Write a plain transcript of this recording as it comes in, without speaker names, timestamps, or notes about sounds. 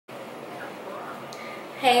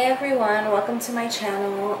Hey everyone, welcome to my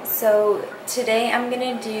channel. So today I'm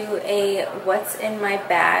gonna do a what's in my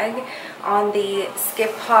bag on the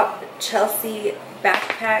SkipHop Chelsea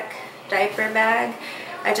backpack diaper bag.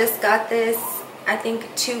 I just got this I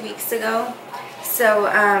think 2 weeks ago. So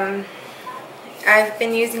I've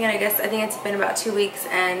been using it, I think it's been about 2 weeks,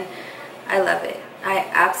 and I love it. I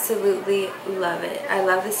absolutely love it. I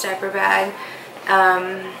love this diaper bag.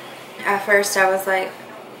 At first I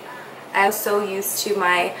was so used to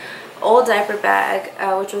my old diaper bag,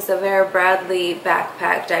 which was a Vera Bradley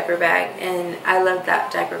backpack diaper bag, and I loved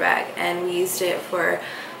that diaper bag, and we used it for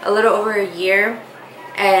a little over a year,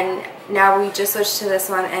 and now we just switched to this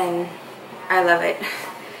one and I love it.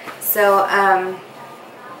 So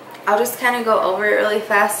I'll just kind of go over it really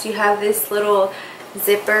fast. You have this little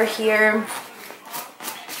zipper here,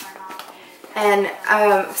 and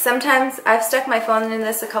sometimes I've stuck my phone in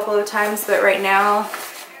this a couple of times, but right now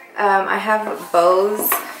I have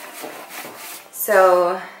bows,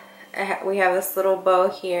 so we have this little bow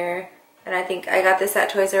here, and I think I got this at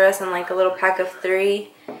Toys R Us in like a little pack of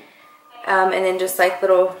 3, and then just like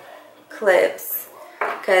little clips,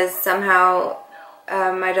 because somehow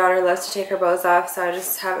my daughter loves to take her bows off, so I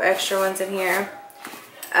just have extra ones in here.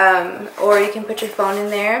 Or you can put your phone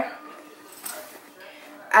in there.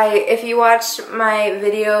 If you watched my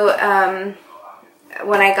video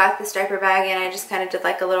when I got this diaper bag, and I just kind of did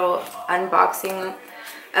like a little unboxing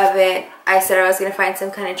of it, I said I was going to find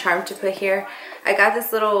some kind of charm to put here. I got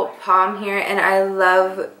this little palm here, and I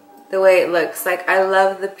love the way it looks. Like, I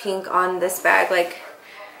love the pink on this bag. Like,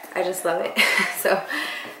 I just love it. So,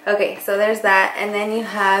 okay, so there's that. And then you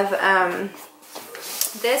have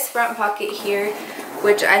this front pocket here,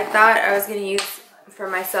 which I thought I was going to use for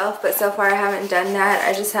myself, but so far I haven't done that.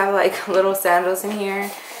 I just have like little sandals in here,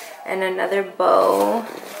 and another bow,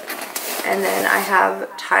 and then I have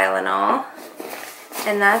Tylenol,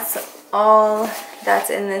 and that's all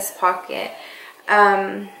that's in this pocket.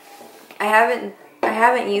 I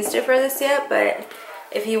haven't used it for this yet, but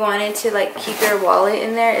if you wanted to like keep your wallet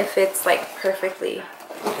in there, it fits like perfectly.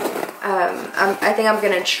 I think I'm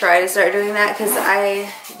gonna try to start doing that, because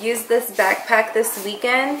I used this backpack this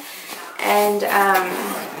weekend, and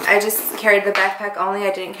I just carried the backpack only.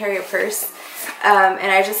 I didn't carry a purse.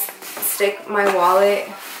 And I just stick my wallet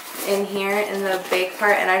in here in the big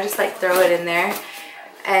part, and I just like throw it in there,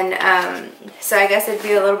 and so I guess it'd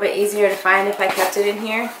be a little bit easier to find if I kept it in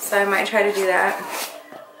here, so I might try to do that.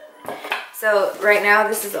 So right now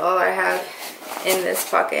this is all I have in this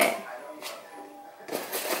pocket.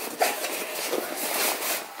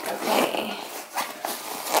 Okay,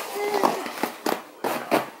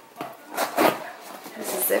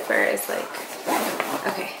 this zipper is like,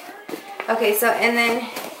 okay, so and then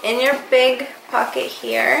in your big pocket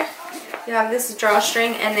here, you have this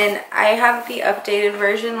drawstring, and then I have the updated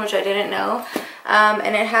version, which I didn't know,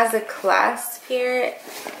 and it has a clasp here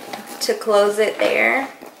to close it there.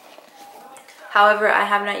 However, I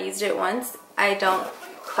have not used it once. I don't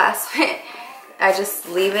clasp it. I just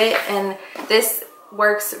leave it, and this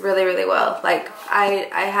works really, really well. Like, I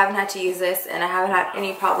haven't had to use this, and I haven't had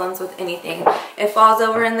any problems with anything. It falls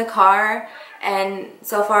over in the car, and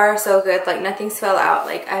so far so good. Like, nothing's fell out.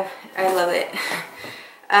 Like, I love it.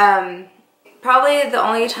 Probably the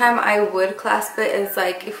only time I would clasp it is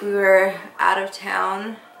like if we were out of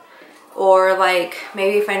town, or like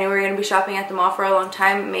maybe if I knew we were going to be shopping at the mall for a long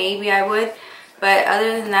time, maybe I would. But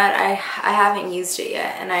other than that, I haven't used it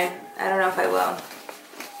yet, and I don't know if I will.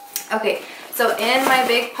 Okay, so in my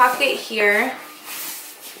big pocket here,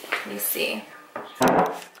 let me see.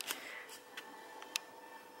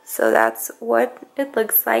 So that's what it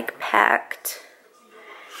looks like packed.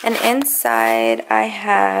 And inside I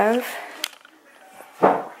have,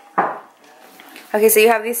 okay, so you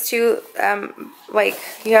have these two, like,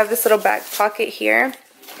 you have this little back pocket here,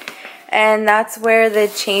 and that's where the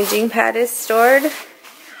changing pad is stored.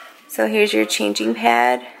 So here's your changing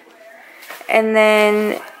pad. And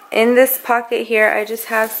then in this pocket here, I just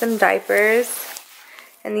have some diapers,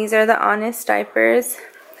 and these are the Honest diapers.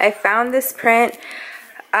 I found this print.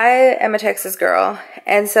 I am a Texas girl,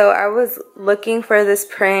 and so I was looking for this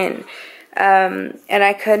print, and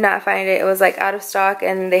I could not find it. It was like out of stock,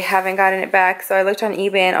 and they haven't gotten it back, so I looked on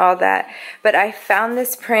eBay and all that. But I found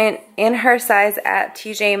this print in her size at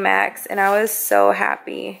TJ Maxx, and I was so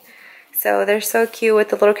happy. So they're so cute with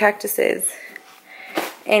the little cactuses.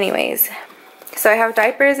 Anyways, so I have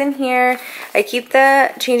diapers in here. I keep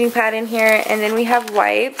the changing pad in here, and then we have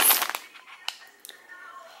wipes.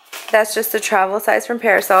 That's just the travel size from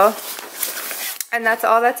Parasol. And that's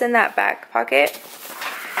all that's in that back pocket.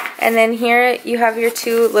 And then here you have your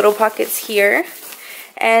two little pockets here.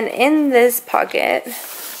 And in this pocket,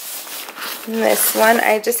 in this one,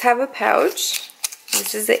 I just have a pouch.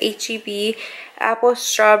 This is the HEB apple,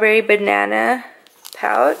 strawberry, banana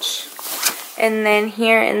pouch. And then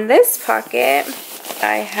here in this pocket,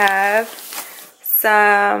 I have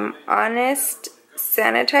some Honest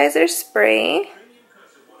sanitizer spray.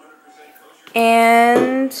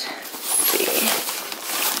 And let's see,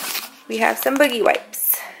 we have some boogie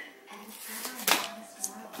wipes.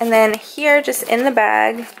 And then here, just in the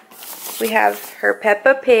bag, we have her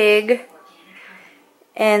Peppa Pig.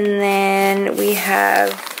 And then we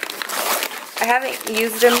have, I haven't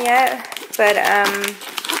used them yet, but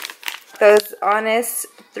those Honest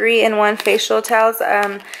 3-in-1 facial towels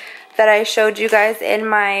that I showed you guys in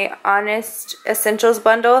my Honest Essentials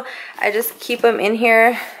bundle. I just keep them in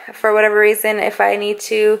here for whatever reason. If I need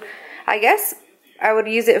to, I guess I would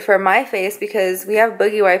use it for my face because we have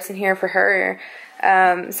boogie wipes in here for her.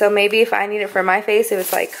 So maybe if I need it for my face, if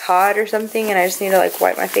it's like hot or something and I just need to like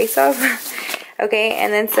wipe my face off. Okay,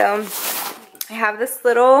 and then so I have this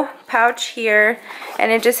little pouch here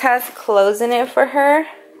and it just has clothes in it for her.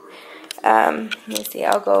 Let me see,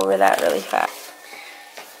 I'll go over that really fast.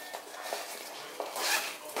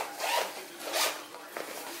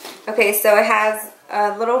 Okay, so it has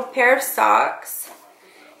a little pair of socks,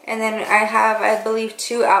 and then I have, I believe,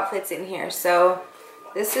 2 outfits in here. So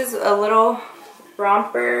this is a little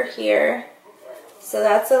romper here. So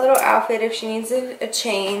that's a little outfit if she needs a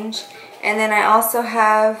change. And then I also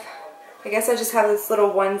have, I guess I just have this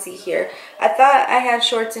little onesie here. I thought I had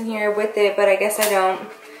shorts in here with it, but I guess I don't.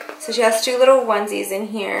 So she has 2 little onesies in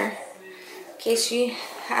here in case she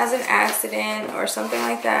has an accident or something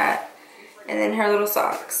like that. And then her little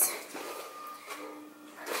socks.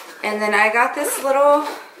 And then I got this little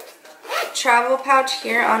travel pouch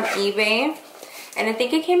here on eBay. And I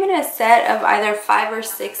think it came in a set of either 5 or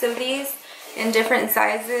 6 of these in different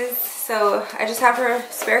sizes. So I just have her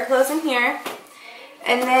spare clothes in here.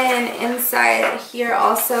 And then inside here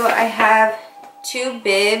also I have 2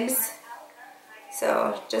 bibs.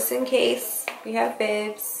 So just in case we have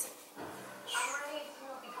bibs.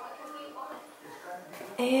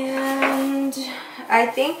 And I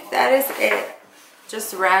think that is it.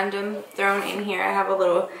 Just random thrown in here. I have a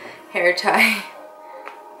little hair tie.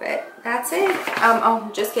 But that's it.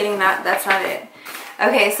 Oh, just kidding. That's not it.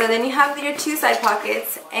 Okay, so then you have your 2 side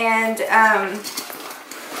pockets. And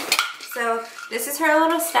so this is her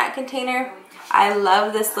little snack container. I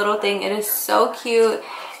love this little thing. It is so cute.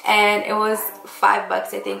 And it was $5, I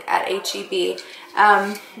think, at HEB.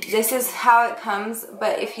 This is how it comes.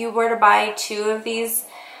 But if you were to buy 2 of these,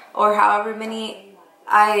 or however many,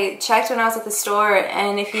 I checked when I was at the store,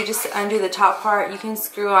 and if you just undo the top part, you can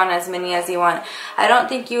screw on as many as you want. I don't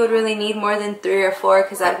think you would really need more than 3 or 4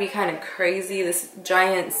 because that'd be kind of crazy, this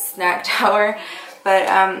giant snack tower.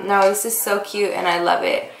 But no, this is so cute and I love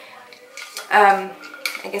it. I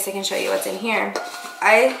guess I can show you what's in here.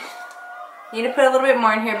 I need to put a little bit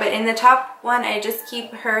more in here, but in the top one, I just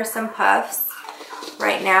keep her some puffs.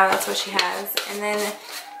 Right now, that's what she has. And then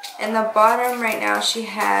in the bottom right now, she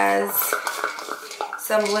has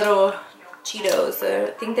some little Cheetos.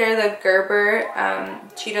 I think they're the Gerber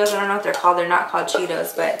Cheetos. I don't know what they're called. They're not called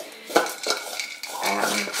Cheetos, but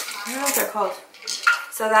I don't know what they're called.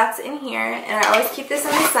 So that's in here, and I always keep this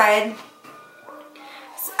on the side.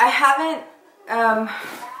 I haven't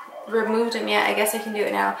removed them yet. I guess I can do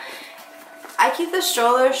it now. I keep the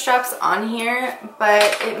stroller straps on here, but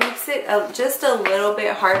it makes it just a little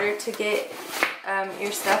bit harder to get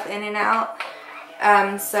your stuff in and out.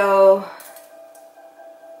 So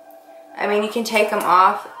I mean, you can take them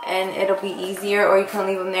off and it'll be easier, or you can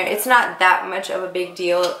leave them there. It's not that much of a big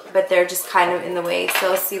deal, but they're just kind of in the way.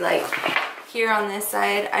 So see, like here on this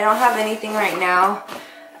side, I don't have anything right now,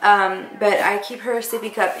 but I keep her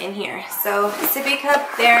sippy cup in here. So sippy cup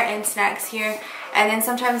there and snacks here. And then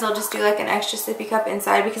sometimes I'll just do like an extra sippy cup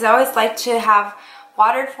inside because I always like to have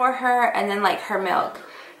water for her and then like her milk.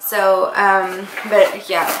 So, but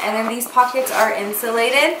yeah, and then these pockets are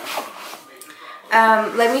insulated.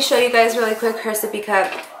 Let me show you guys really quick her sippy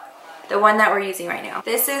cup, the one that we're using right now.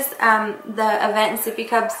 This is the event sippy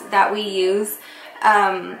cups that we use.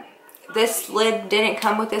 This lid didn't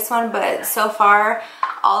come with this one, but so far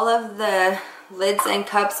all of the lids and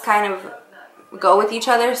cups kind of go with each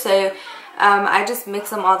other. So I just mix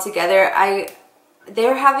them all together.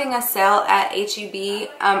 They're having a sale at HEB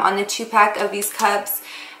on the 2-pack of these cups,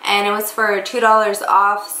 and it was for $2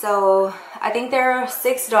 off. So I think they're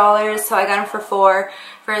 $6, so I got them for $4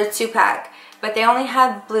 for a 2-pack. but they only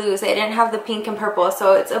had blues. They didn't have the pink and purple.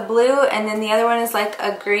 So it's a blue, and then the other one is like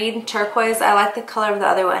a green turquoise. I like the color of the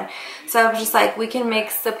other one. So I was just like, we can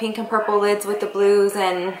mix the pink and purple lids with the blues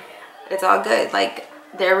and it's all good. Like,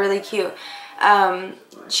 they're really cute.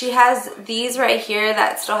 She has these right here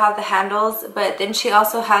that still have the handles, but then she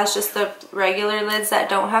also has just the regular lids that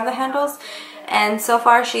don't have the handles. And so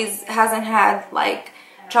far she hasn't had like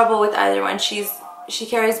trouble with either one. She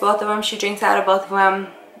carries both of them. She drinks out of both of them,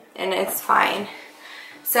 and it's fine.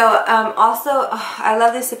 So also, I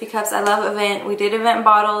love these sippy cups. I love Event. We did Event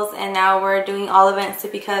bottles, and now we're doing all Event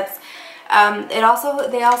sippy cups. They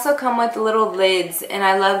also come with little lids, and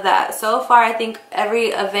I love that. So far, I think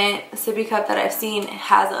every Event sippy cup that I've seen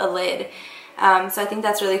has a lid. So I think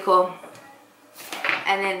that's really cool.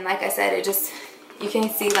 And then, like I said, it just, you can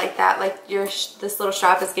see like that, like this little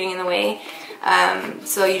strap is getting in the way.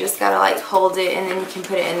 So you just gotta like hold it, and then you can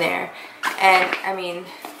put it in there. And I mean,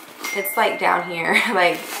 it's like down here.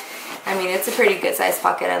 Like, I mean, it's a pretty good size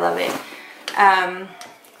pocket. I love it.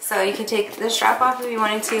 So you can take the strap off if you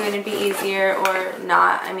wanted to, and it'd be easier, or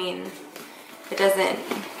not. I mean,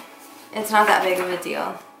 it's not that big of a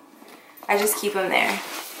deal. I just keep them there.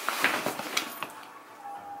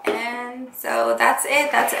 And so that's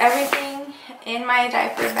it. That's everything in my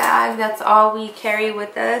diaper bag. That's all we carry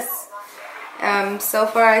with us. So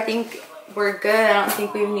far, I think we're good. I don't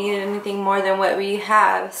think we've needed anything more than what we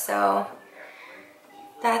have. So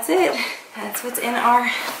that's it. That's what's in our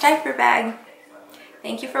diaper bag.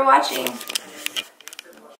 Thank you for watching.